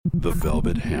The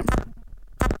Velvet Hammer,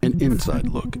 an inside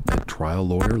look at trial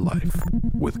lawyer life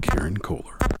with Karen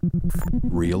Kohler.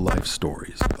 Real life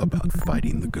stories about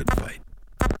fighting the good fight.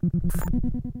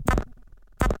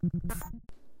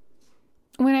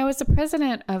 When I was the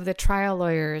president of the trial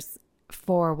lawyers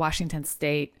for Washington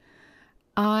State,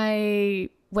 I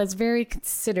was very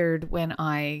considered when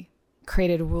I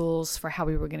created rules for how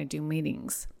we were going to do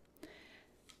meetings.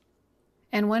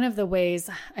 And one of the ways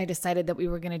I decided that we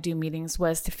were going to do meetings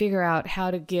was to figure out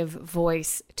how to give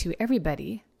voice to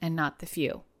everybody and not the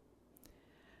few.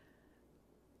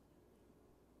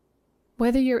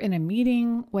 Whether you're in a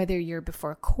meeting, whether you're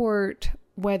before court,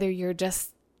 whether you're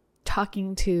just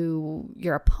talking to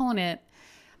your opponent,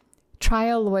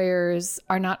 trial lawyers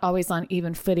are not always on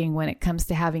even footing when it comes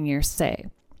to having your say.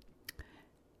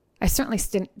 I certainly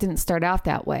didn't start out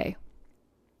that way.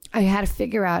 I had to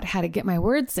figure out how to get my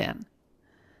words in.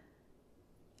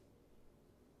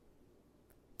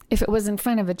 If it was in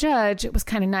front of a judge, it was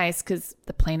kind of nice because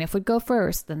the plaintiff would go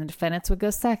first, then the defendants would go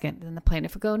second, then the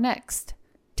plaintiff would go next,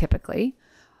 typically.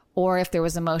 Or if there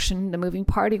was a motion, the moving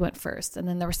party went first, and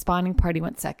then the responding party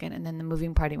went second, and then the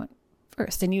moving party went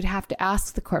first. And you'd have to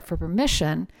ask the court for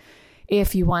permission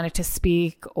if you wanted to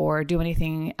speak or do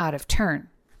anything out of turn.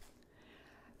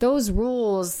 Those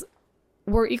rules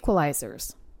were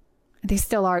equalizers. They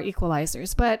still are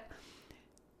equalizers, but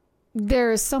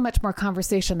there is so much more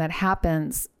conversation that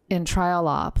happens in trial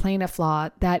law, plaintiff law,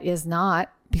 that is not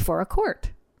before a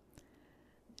court.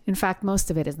 In fact,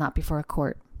 most of it is not before a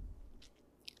court.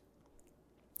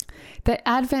 The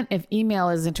advent of email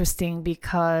is interesting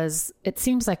because it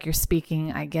seems like you're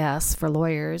speaking, I guess, for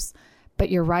lawyers, but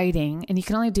you're writing and you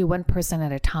can only do one person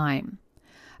at a time.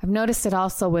 I've noticed it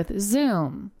also with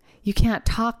Zoom. You can't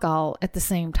talk all at the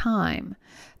same time.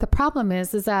 The problem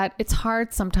is that it's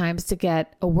hard sometimes to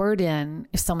get a word in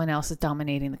if someone else is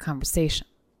dominating the conversation.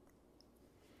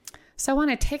 So I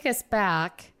want to take us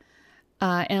back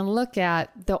and look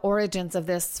at the origins of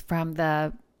this from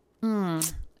the,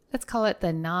 let's call it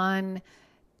the non-dominant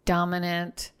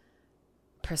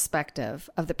perspective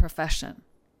of the profession,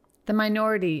 the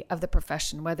minority of the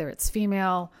profession, whether it's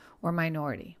female or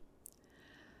minority.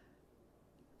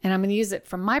 And I'm going to use it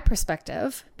from my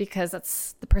perspective because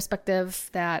that's the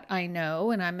perspective that I know,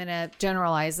 and I'm going to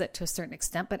generalize it to a certain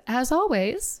extent. But as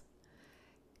always,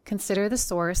 consider the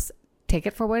source, take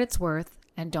it for what it's worth,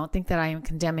 and don't think that I am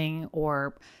condemning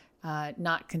or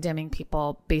not condemning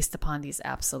people based upon these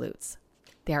absolutes.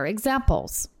 They are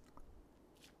examples.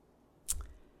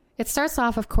 It starts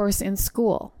off, of course, in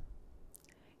school.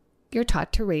 You're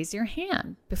taught to raise your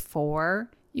hand before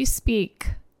you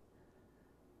speak.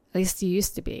 At least you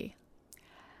used to be.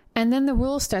 And then the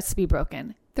rule starts to be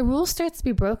broken. The rule starts to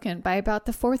be broken by about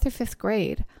the 4th or 5th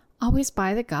grade, always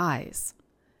by the guys,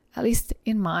 at least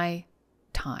in my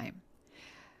time.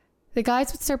 The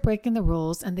guys would start breaking the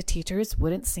rules and the teachers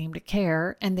wouldn't seem to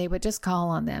care and they would just call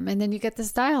on them. And then you get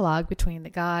this dialogue between the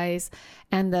guys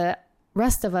and the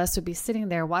rest of us would be sitting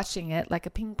there watching it like a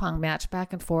ping pong match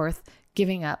back and forth,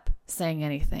 giving up, saying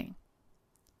anything.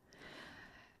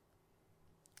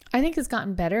 I think it's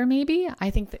gotten better, maybe. I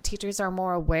think that teachers are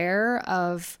more aware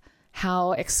of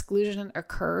how exclusion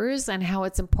occurs and how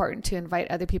it's important to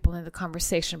invite other people into the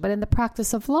conversation. But in the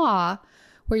practice of law,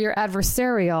 where you're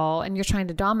adversarial and you're trying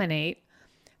to dominate,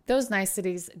 those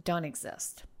niceties don't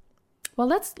exist. Well,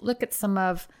 let's look at some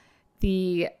of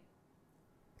the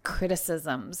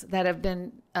criticisms that have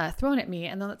been thrown at me,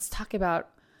 and then let's talk about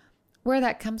where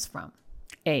that comes from.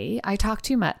 A, I talk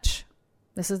too much.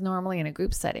 This is normally in a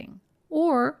group setting.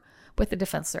 Or with the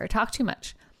defense lawyer, I talk too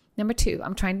much. Number 2,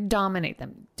 I'm trying to dominate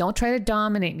them. Don't try to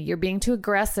dominate me. You're being too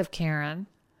aggressive, Karen.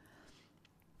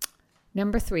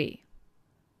 Number 3,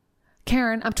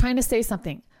 Karen, I'm trying to say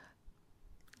something.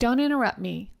 Don't interrupt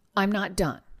me. I'm not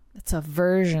done. It's a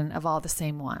version of all the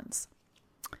same ones.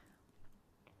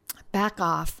 Back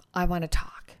off. I want to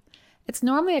talk. It's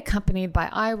normally accompanied by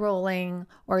eye rolling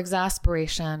or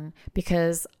exasperation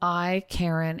because I,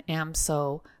 Karen, am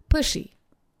so pushy.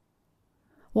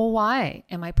 Well, why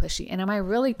am I pushy? And am I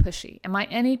really pushy? Am I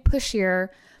any pushier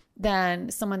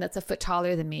than someone that's a foot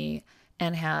taller than me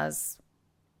and has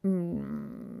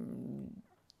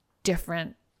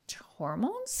different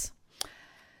hormones?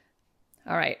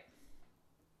 All right.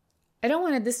 I don't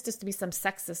want this just to be some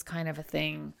sexist kind of a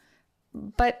thing,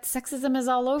 but sexism is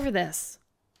all over this.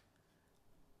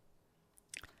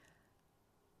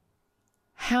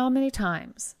 How many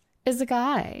times is a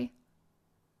guy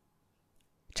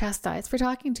chastised for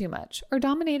talking too much or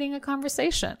dominating a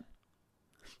conversation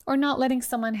or not letting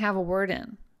someone have a word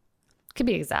in? It can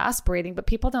be exasperating, but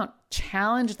people don't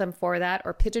challenge them for that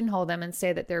or pigeonhole them and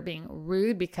say that they're being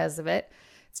rude because of it.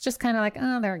 It's just kind of like,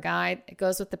 oh, they're a guy. It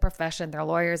goes with the profession. They're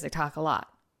lawyers. They talk a lot.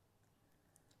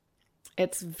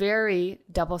 It's very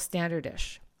double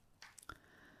standardish.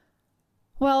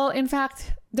 Well, in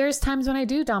fact, there's times when I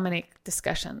do dominate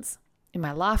discussions. In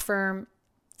my law firm,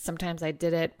 sometimes I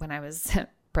did it when I was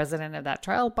president of that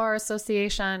trial bar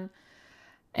association.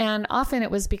 And often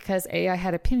it was because A, I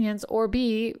had opinions, or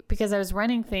B, because I was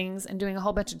running things and doing a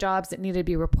whole bunch of jobs that needed to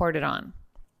be reported on.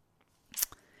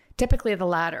 Typically the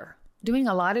latter, doing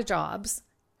a lot of jobs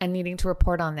and needing to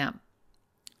report on them.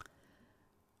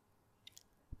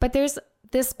 But there's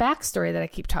this backstory that I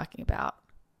keep talking about.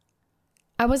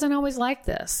 I wasn't always like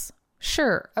this.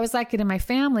 Sure, I was like it in my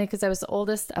family because I was the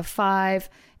oldest of 5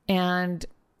 and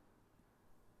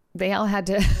they all had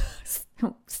to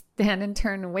stand and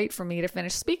turn and wait for me to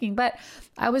finish speaking. But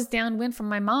I was downwind from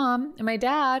my mom and my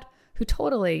dad, who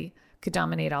totally could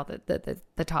dominate all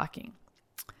the talking.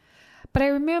 But I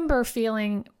remember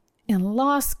feeling in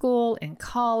law school, in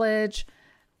college,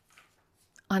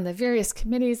 on the various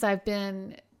committees I've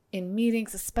been in,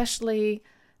 meetings, especially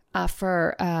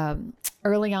for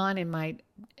early on in my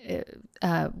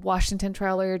Washington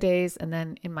trial lawyer days, and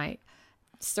then in my,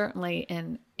 certainly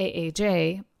in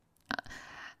AAJ,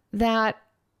 that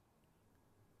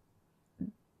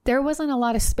there wasn't a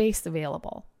lot of space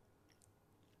available.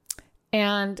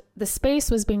 And the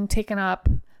space was being taken up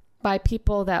by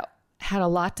people that had a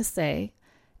lot to say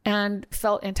and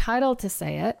felt entitled to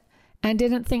say it and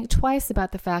didn't think twice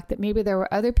about the fact that maybe there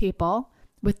were other people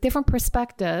with different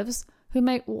perspectives who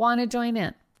might want to join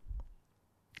in.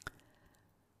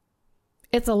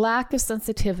 It's a lack of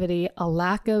sensitivity, a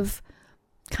lack of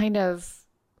kind of,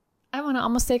 I want to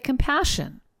almost say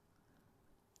compassion,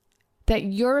 that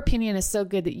your opinion is so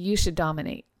good that you should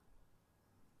dominate.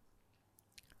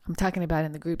 I'm talking about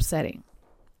in the group setting.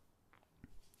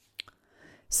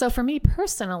 So for me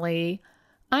personally,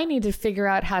 I needed to figure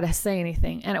out how to say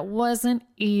anything, and it wasn't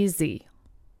easy.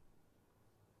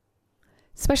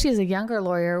 Especially as a younger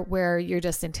lawyer where you're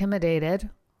just intimidated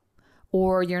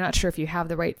or you're not sure if you have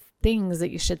the right things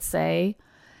that you should say,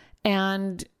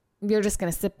 and you're just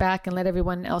going to sit back and let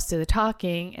everyone else do the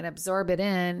talking and absorb it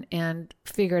in and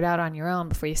figure it out on your own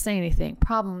before you say anything.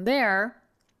 Problem there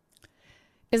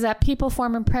is that people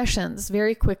form impressions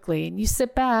very quickly, and you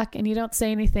sit back and you don't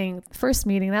say anything. First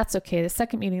meeting, that's okay. The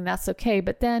second meeting, that's okay.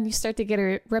 But then you start to get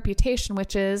a reputation,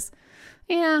 which is,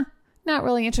 not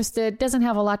really interested, doesn't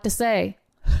have a lot to say.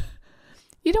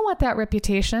 You don't want that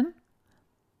reputation.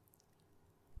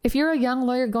 If you're a young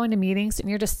lawyer going to meetings and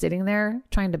you're just sitting there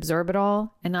trying to absorb it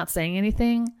all and not saying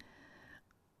anything,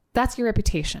 that's your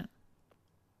reputation.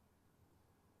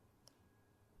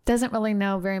 Doesn't really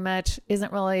know very much,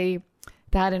 isn't really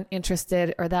that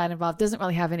interested or that involved, doesn't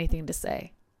really have anything to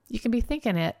say. You can be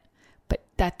thinking it, but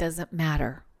that doesn't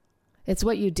matter. It's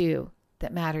what you do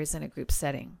that matters in a group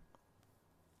setting.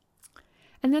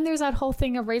 And then there's that whole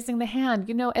thing of raising the hand.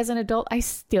 You know, as an adult, I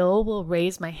still will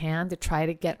raise my hand to try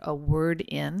to get a word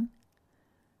in.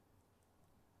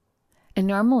 And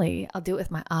normally I'll do it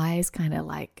with my eyes kind of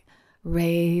like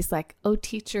raised, like, oh,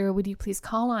 teacher, would you please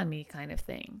call on me kind of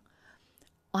thing.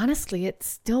 Honestly, it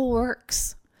still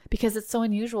works because it's so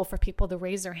unusual for people to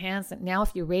raise their hands. That now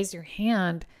if you raise your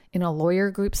hand in a lawyer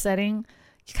group setting,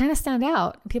 you kind of stand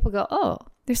out. And people go, oh,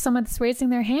 there's someone that's raising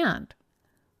their hand.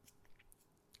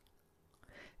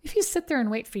 If you sit there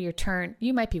and wait for your turn,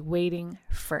 you might be waiting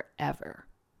forever.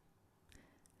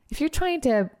 If you're trying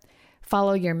to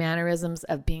follow your mannerisms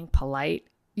of being polite,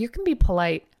 you can be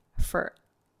polite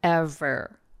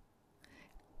forever.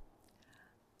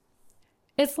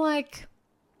 It's like,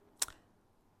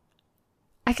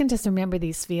 I can just remember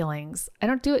these feelings. I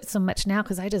don't do it so much now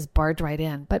because I just barge right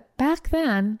in. But back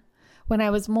then, when I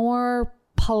was more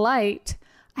polite,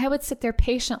 I would sit there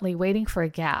patiently waiting for a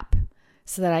gap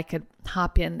so that I could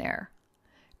hop in there.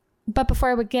 But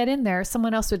before I would get in there,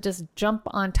 someone else would just jump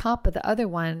on top of the other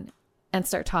one and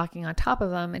start talking on top of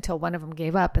them until one of them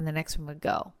gave up and the next one would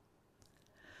go.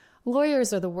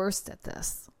 Lawyers are the worst at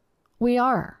this. We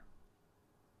are.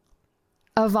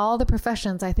 Of all the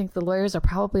professions, I think the lawyers are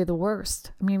probably the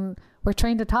worst. I mean, we're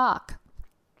trained to talk.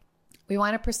 We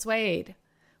want to persuade.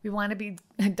 We want to be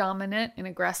dominant and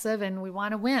aggressive, and we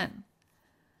want to win.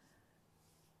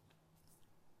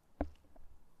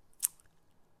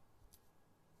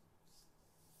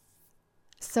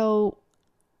 So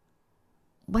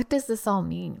what does this all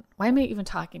mean? Why am I even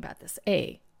talking about this?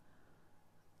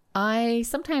 I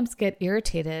sometimes get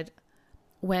irritated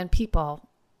when people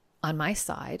on my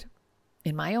side,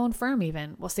 in my own firm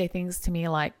even, will say things to me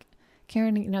like,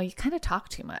 Karen, you kind of talk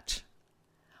too much.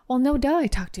 Well, no duh, I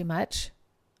talk too much.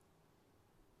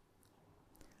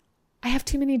 I have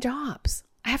too many jobs.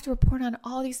 I have to report on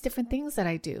all these different things that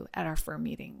I do at our firm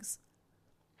meetings.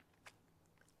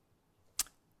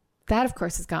 That, of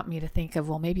course, has got me to think of,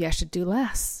 well, maybe I should do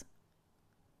less.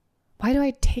 Why do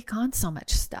I take on so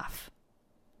much stuff?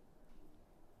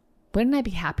 Wouldn't I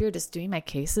be happier just doing my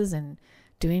cases and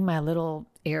doing my little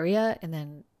area and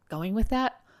then going with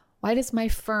that? Why does my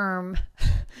firm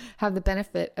have the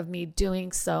benefit of me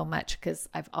doing so much? Because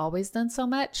I've always done so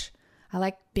much. I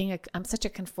like I'm such a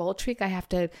control freak. I have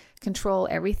to control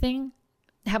everything,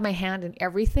 have my hand in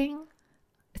everything.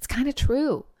 It's kind of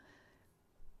true.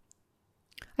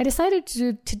 I decided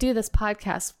to do this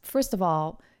podcast, first of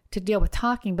all, to deal with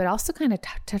talking, but also kind of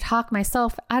to talk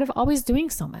myself out of always doing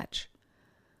so much.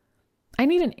 I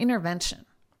need an intervention.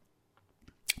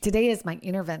 Today is my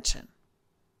intervention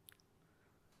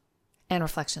and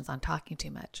reflections on talking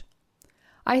too much.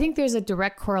 I think there's a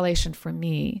direct correlation for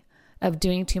me of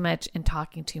doing too much and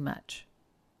talking too much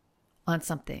on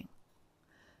something.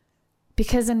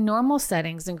 Because in normal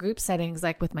settings, in group settings,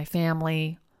 like with my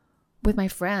family, with my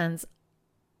friends,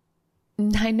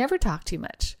 I never talk too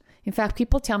much. In fact,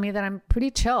 people tell me that I'm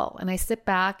pretty chill and I sit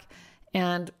back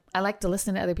and I like to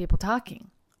listen to other people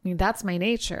talking. I mean, that's my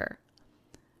nature.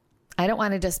 I don't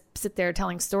want to just sit there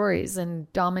telling stories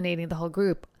and dominating the whole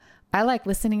group. I like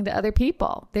listening to other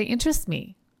people. They interest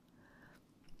me.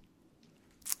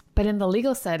 But in the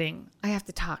legal setting, I have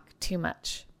to talk too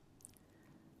much.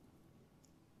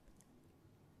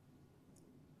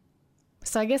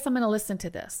 So I guess I'm going to listen to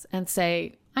this and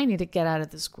say, I need to get out of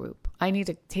this group. I need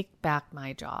to take back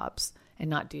my jobs and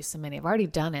not do so many. I've already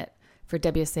done it for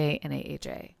WSA and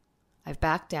AAJ. I've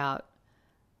backed out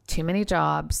too many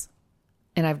jobs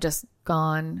and I've just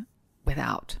gone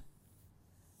without,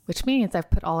 which means I've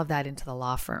put all of that into the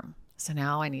law firm. So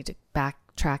now I need to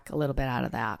backtrack a little bit out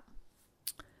of that.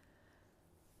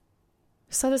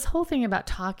 So this whole thing about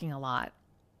talking a lot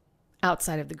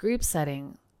outside of the group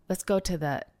setting, let's go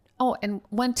to and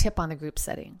one tip on the group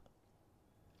setting.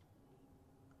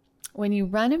 When you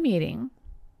run a meeting,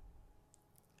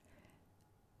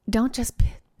 don't just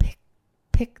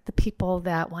pick the people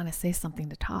that want to say something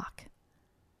to talk.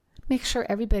 Make sure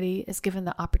everybody is given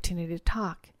the opportunity to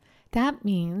talk. That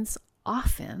means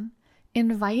often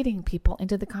inviting people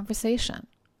into the conversation.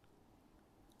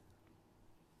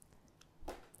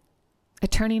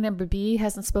 Attorney number B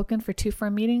hasn't spoken for 2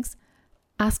 firm meetings.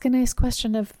 Ask a nice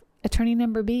question of attorney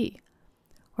number B,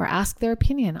 or ask their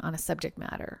opinion on a subject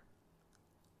matter.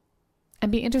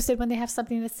 And be interested when they have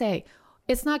something to say.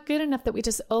 It's not good enough that we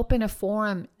just open a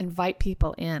forum, invite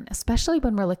people in, especially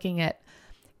when we're looking at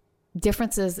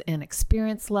differences in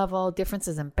experience level,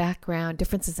 differences in background,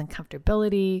 differences in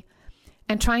comfortability,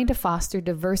 and trying to foster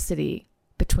diversity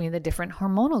between the different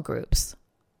hormonal groups.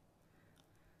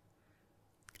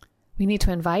 We need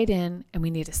to invite in, and we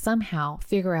need to somehow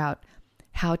figure out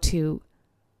how to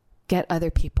get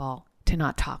other people to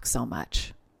not talk so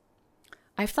much.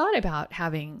 I've thought about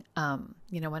having,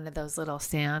 one of those little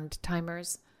sand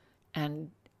timers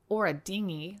or a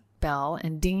dingy bell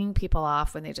and dinging people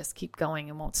off when they just keep going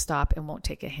and won't stop and won't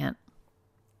take a hint.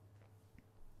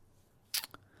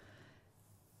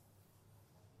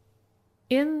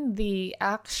 In the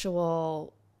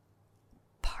actual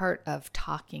part of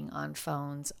talking on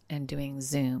phones and doing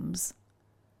Zooms,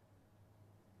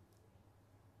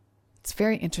 it's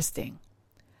very interesting.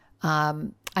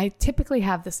 I typically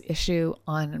have this issue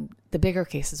on the bigger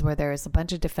cases where there is a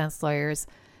bunch of defense lawyers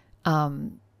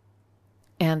and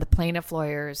the plaintiff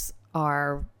lawyers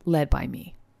are led by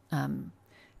me.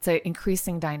 It's an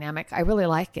increasing dynamic. I really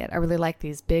like it. I really like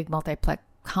these big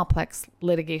complex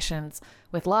litigations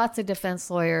with lots of defense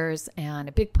lawyers and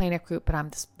a big plaintiff group, but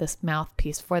I'm this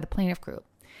mouthpiece for the plaintiff group.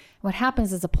 What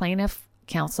happens is a plaintiff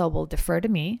counsel will defer to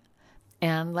me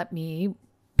and let me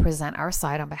present our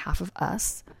side on behalf of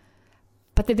us.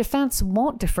 But the defense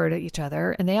won't defer to each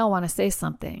other and they all want to say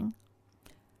something.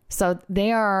 So they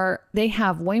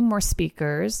have way more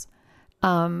speakers,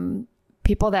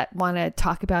 people that want to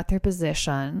talk about their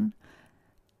position.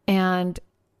 And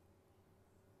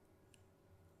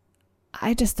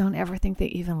I just don't ever think they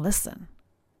even listen.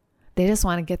 They just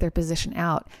want to get their position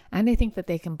out. And they think that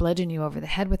they can bludgeon you over the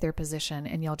head with their position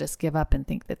and you'll just give up and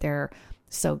think that they're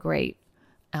so great.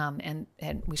 And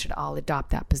we should all adopt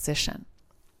that position.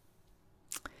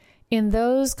 In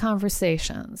those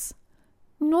conversations,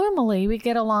 normally we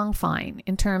get along fine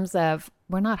in terms of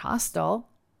we're not hostile.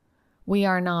 We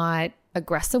are not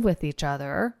aggressive with each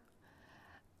other.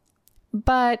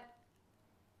 But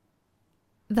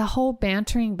the whole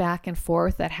bantering back and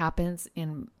forth that happens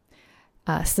in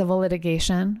civil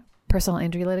litigation, personal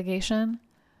injury litigation,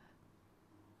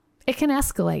 it can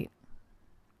escalate.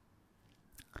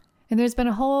 And there's been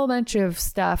a whole bunch of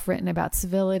stuff written about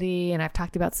civility, and I've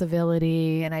talked about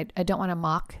civility, and I don't want to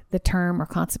mock the term or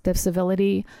concept of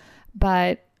civility,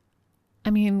 but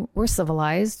I mean, we're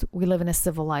civilized. We live in a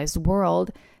civilized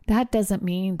world. That doesn't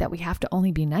mean that we have to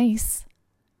only be nice.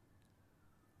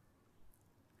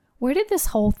 Where did this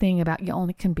whole thing about you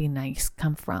only can be nice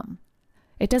come from?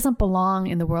 It doesn't belong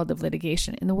in the world of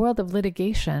litigation. In the world of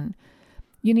litigation,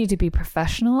 you need to be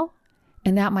professional,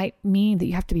 and that might mean that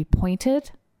you have to be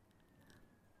pointed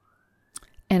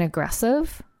and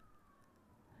aggressive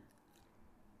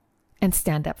and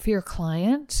stand up for your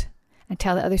client and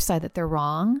tell the other side that they're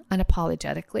wrong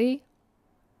unapologetically.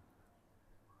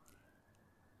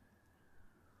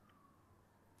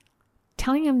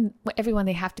 Telling everyone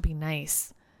they have to be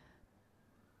nice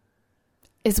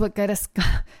is what got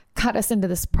us into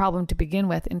this problem to begin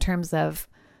with, in terms of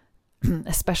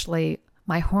especially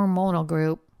my hormonal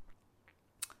group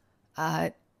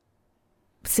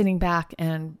sitting back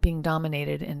and being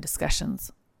dominated in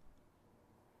discussions.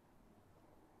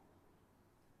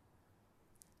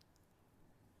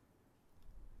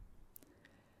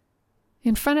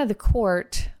 In front of the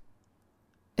court,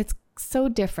 it's so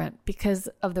different because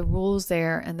of the rules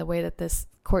there and the way that this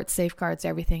court safeguards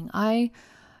everything. I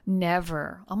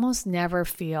almost never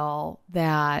feel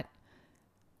that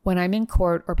when I'm in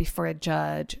court or before a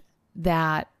judge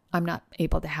that I'm not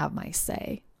able to have my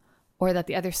say, or that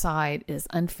the other side is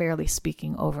unfairly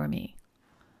speaking over me.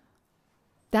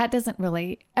 That doesn't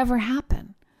really ever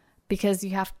happen because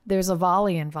there's a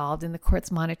volley involved and the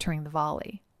court's monitoring the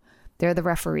volley. They're the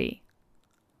referee.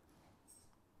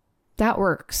 That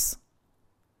works.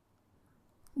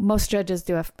 Most judges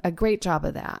do a great job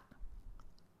of that.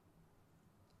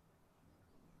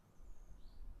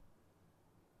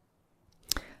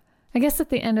 I guess at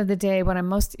the end of the day, what I'm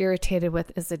most irritated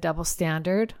with is the double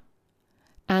standard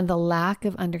and the lack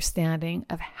of understanding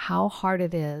of how hard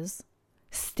it is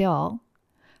still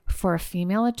for a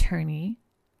female attorney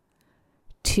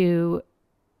to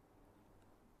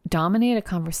dominate a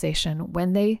conversation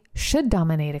when they should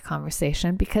dominate a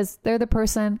conversation, because they're the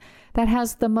person that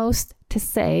has the most to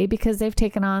say because they've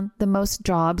taken on the most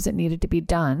jobs that needed to be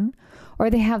done, or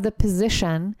they have the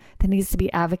position that needs to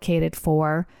be advocated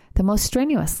for the most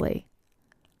strenuously.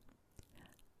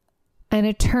 An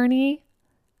attorney,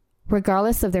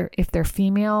 regardless of if they're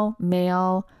female,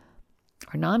 male,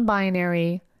 or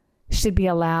non-binary, should be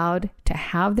allowed to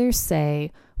have their say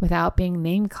without being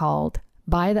name called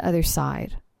by the other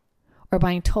side, or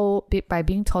by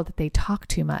being told that they talk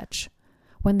too much.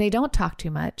 When they don't talk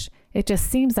too much, it just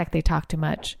seems like they talk too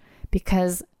much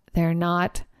because they're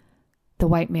not the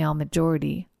white male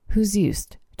majority who's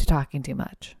used to talking too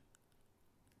much.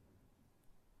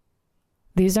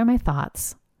 These are my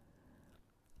thoughts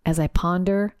as I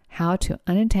ponder how to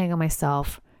unentangle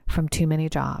myself from too many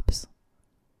jobs.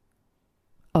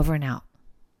 Over and out.